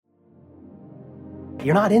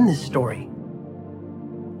You're not in this story.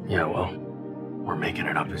 Yeah, well, we're making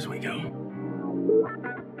it up as we go.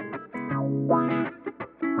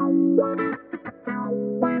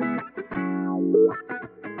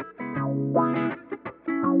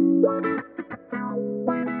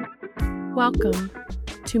 Welcome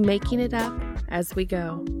to Making It Up As We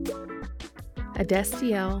Go, a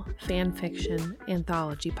Destiel fan fiction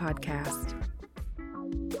anthology podcast.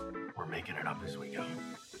 We're making it up as we go.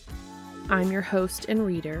 I'm your host and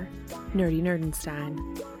reader, Nerdy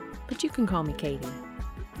Nerdenstein, but you can call me Katie.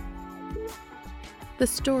 The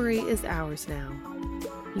story is ours now.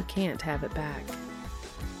 You can't have it back.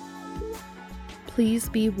 Please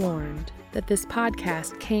be warned that this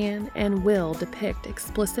podcast can and will depict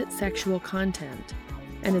explicit sexual content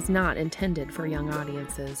and is not intended for young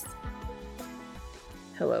audiences.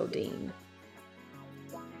 Hello, Dean.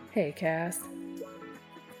 Hey, Cass.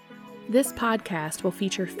 This podcast will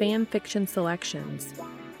feature fan fiction selections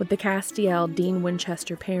with the Castiel-Dean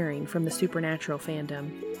Winchester pairing from the Supernatural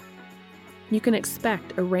fandom. You can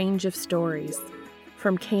expect a range of stories,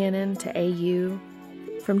 from canon to AU,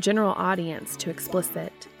 from general audience to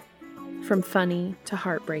explicit, from funny to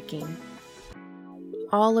heartbreaking.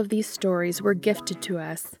 All of these stories were gifted to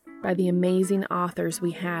us by the amazing authors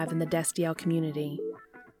we have in the Destiel community.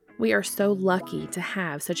 We are so lucky to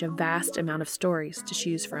have such a vast amount of stories to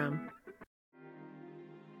choose from.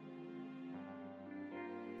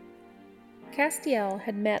 Castiel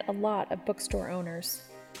had met a lot of bookstore owners.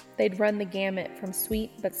 They'd run the gamut from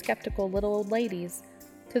sweet but skeptical little old ladies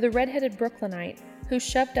to the red-headed Brooklynite who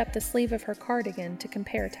shoved up the sleeve of her cardigan to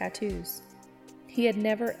compare tattoos. He had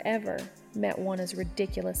never, ever met one as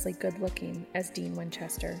ridiculously good-looking as Dean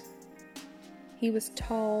Winchester. He was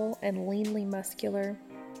tall and leanly muscular,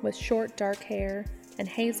 with short dark hair and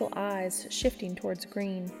hazel eyes shifting towards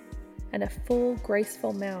green, and a full,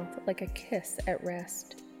 graceful mouth like a kiss at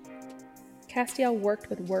rest. Castiel worked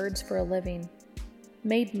with words for a living,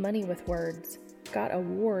 made money with words, got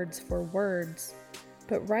awards for words,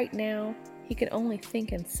 but right now he could only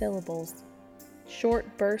think in syllables,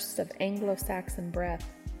 short bursts of Anglo-Saxon breath,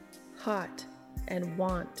 hot and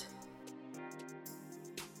want.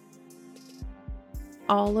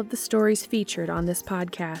 All of the stories featured on this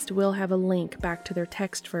podcast will have a link back to their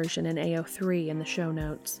text version in AO3 in the show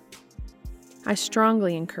notes. I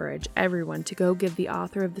strongly encourage everyone to go give the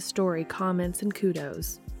author of the story comments and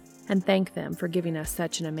kudos, and thank them for giving us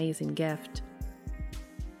such an amazing gift.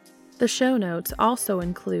 The show notes also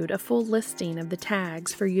include a full listing of the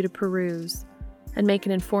tags for you to peruse and make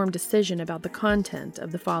an informed decision about the content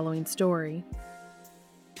of the following story.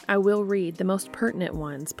 I will read the most pertinent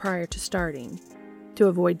ones prior to starting, to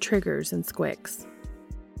avoid triggers and squicks.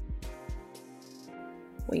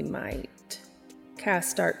 We might. Cass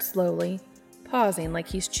starts slowly, pausing like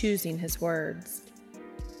he's choosing his words.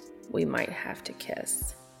 We might have to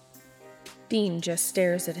kiss. Dean just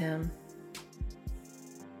stares at him.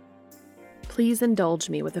 Please indulge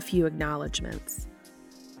me with a few acknowledgements.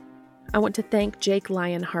 I want to thank Jake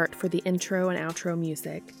Lionheart for the intro and outro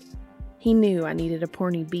music. He knew I needed a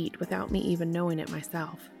porny beat without me even knowing it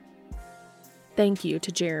myself. Thank you to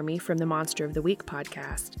Jeremy from the Monster of the Week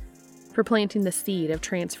podcast for planting the seed of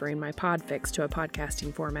transferring my podfix to a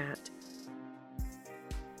podcasting format.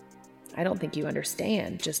 I don't think you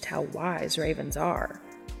understand just how wise ravens are.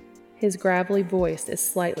 His gravelly voice is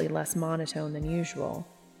slightly less monotone than usual,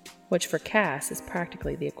 which for Cass is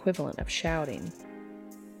practically the equivalent of shouting.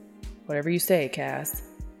 Whatever you say, Cass.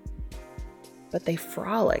 But they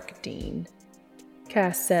frolic, Dean.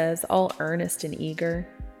 Cass says, all earnest and eager.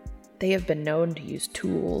 They have been known to use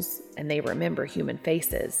tools, and they remember human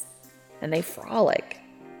faces. And they frolic.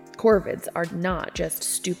 Corvids are not just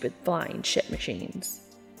stupid flying shit machines.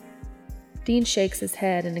 Dean shakes his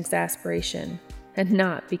head in exasperation, and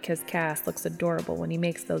not because Cass looks adorable when he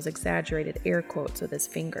makes those exaggerated air quotes with his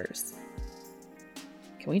fingers.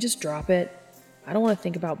 Can we just drop it? I don't want to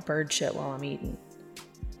think about bird shit while I'm eating.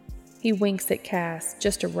 He winks at Cass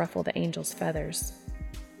just to ruffle the angel's feathers.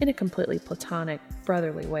 In a completely platonic,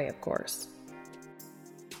 brotherly way, of course.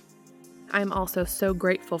 I am also so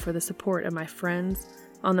grateful for the support of my friends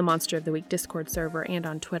on the Monster of the Week Discord server and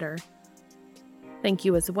on Twitter. Thank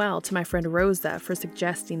you as well to my friend Rosa for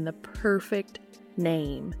suggesting the perfect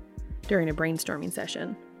name during a brainstorming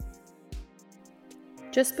session.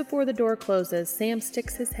 Just before the door closes, Sam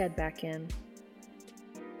sticks his head back in.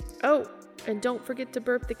 Oh, and don't forget to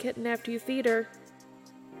burp the kitten after you feed her.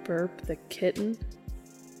 Burp the kitten?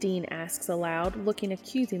 Dean asks aloud, looking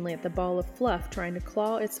accusingly at the ball of fluff trying to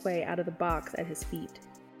claw its way out of the box at his feet.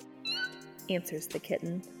 Answers the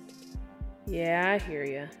kitten. Yeah, I hear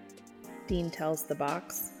ya, Dean tells the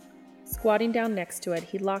box. Squatting down next to it,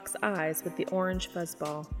 he locks eyes with the orange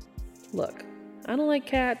fuzzball. Look, I don't like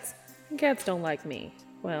cats, and cats don't like me.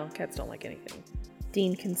 Well, cats don't like anything.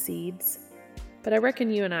 Dean concedes. But I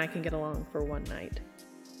reckon you and I can get along for one night.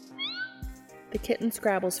 The kitten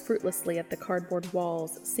scrabbles fruitlessly at the cardboard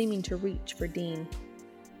walls, seeming to reach for Dean.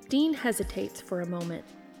 Dean hesitates for a moment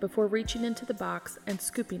before reaching into the box and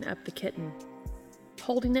scooping up the kitten.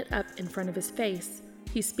 Holding it up in front of his face,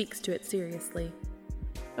 he speaks to it seriously.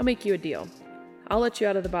 I'll make you a deal. I'll let you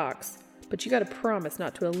out of the box, but you gotta promise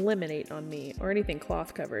not to eliminate on me or anything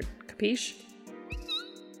cloth-covered. Capiche?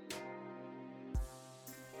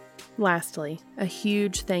 Lastly, a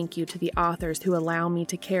huge thank you to the authors who allow me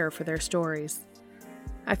to care for their stories.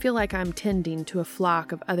 I feel like I'm tending to a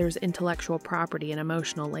flock of others' intellectual property and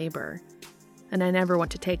emotional labor, and I never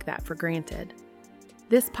want to take that for granted.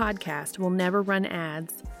 This podcast will never run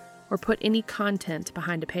ads or put any content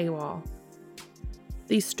behind a paywall.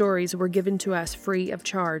 These stories were given to us free of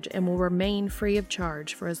charge and will remain free of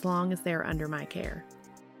charge for as long as they are under my care.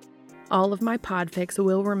 All of my podfics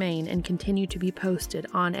will remain and continue to be posted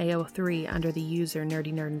on AO3 under the user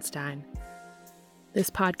Nerdy Nerdenstein. This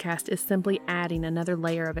podcast is simply adding another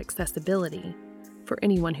layer of accessibility for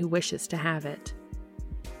anyone who wishes to have it.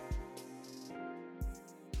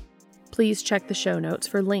 Please check the show notes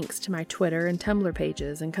for links to my Twitter and Tumblr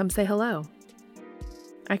pages and come say hello.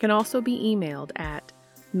 I can also be emailed at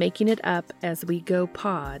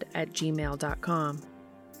makingitupaswegopod@gmail.com.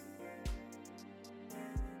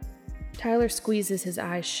 Tyler squeezes his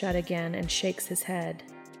eyes shut again and shakes his head.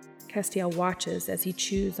 Castiel watches as he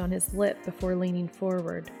chews on his lip before leaning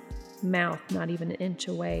forward, mouth not even an inch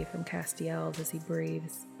away from Castiel's as he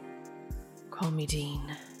breathes. Call me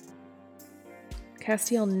Dean.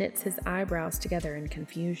 Castiel knits his eyebrows together in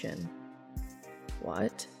confusion.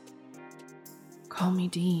 What? Call me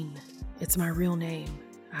Dean. It's my real name.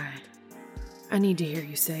 I need to hear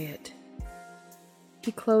you say it.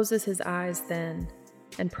 He closes his eyes then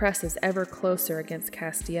and presses ever closer against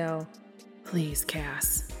Castiel. Please,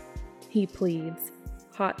 Cass. He pleads,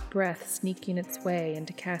 hot breath sneaking its way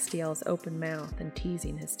into Castiel's open mouth and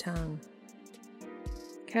teasing his tongue.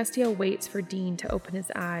 Castiel waits for Dean to open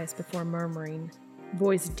his eyes before murmuring,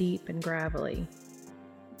 voice deep and gravelly.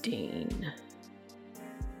 Dean.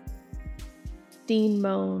 Dean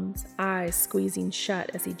moans, eyes squeezing shut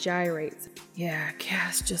as he gyrates. Yeah,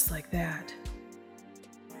 Cass, just like that.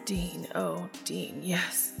 Dean, oh, Dean,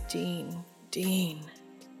 yes, Dean.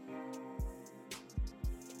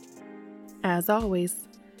 As always,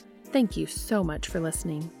 thank you so much for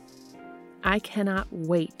listening. I cannot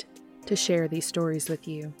wait to share these stories with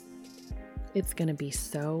you. It's going to be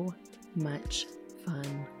so much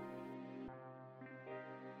fun.